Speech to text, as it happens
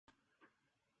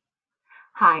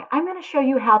Hi, I'm going to show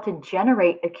you how to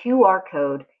generate a QR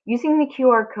code using the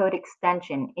QR code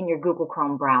extension in your Google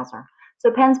Chrome browser. So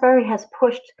Pensbury has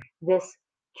pushed this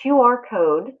QR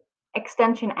code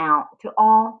extension out to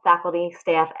all faculty,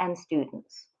 staff, and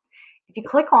students. If you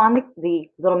click on the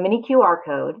little mini QR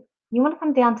code, you want to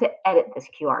come down to edit this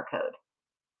QR code.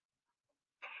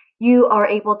 You are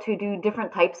able to do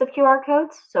different types of QR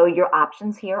codes. So your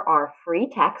options here are free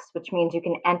text, which means you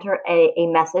can enter a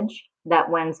message that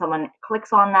when someone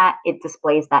clicks on that, it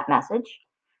displays that message.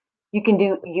 You can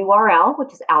do URL,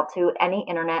 which is out to any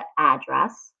internet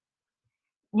address.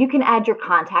 You can add your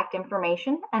contact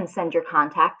information and send your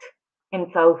contact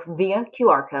info via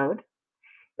QR code.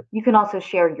 You can also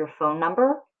share your phone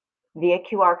number via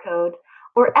QR code,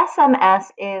 or SMS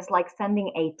is like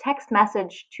sending a text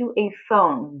message to a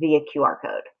phone via QR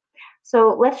code.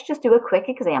 So let's just do a quick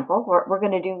example. We're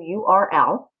going to do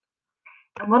URL.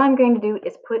 And what I'm going to do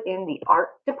is put in the art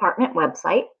department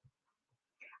website.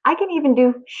 I can even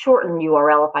do shorten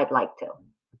URL if I'd like to.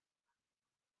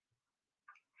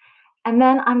 And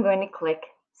then I'm going to click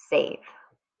save.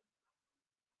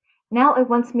 Now it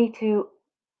wants me to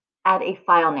add a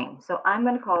file name. So I'm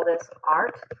going to call this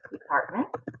art department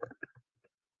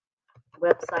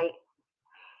website.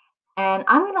 And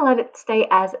I'm going to let it stay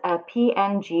as a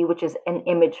PNG, which is an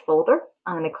image folder.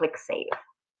 I'm going to click save.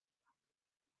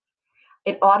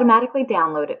 It automatically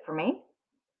downloaded it for me.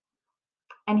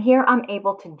 And here I'm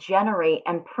able to generate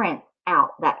and print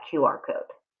out that QR code.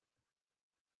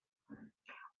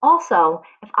 Also,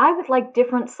 if I would like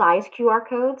different size QR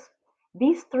codes,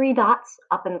 these three dots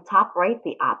up in the top right,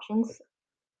 the options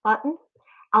button,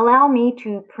 allow me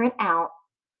to print out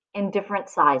in different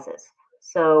sizes.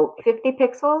 So 50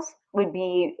 pixels would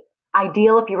be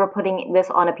ideal if you were putting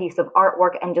this on a piece of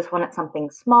artwork and just wanted something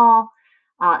small.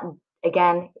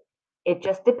 Again, it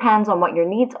just depends on what your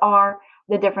needs are,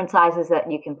 the different sizes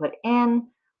that you can put in,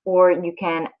 or you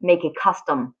can make a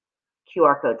custom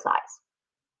QR code size.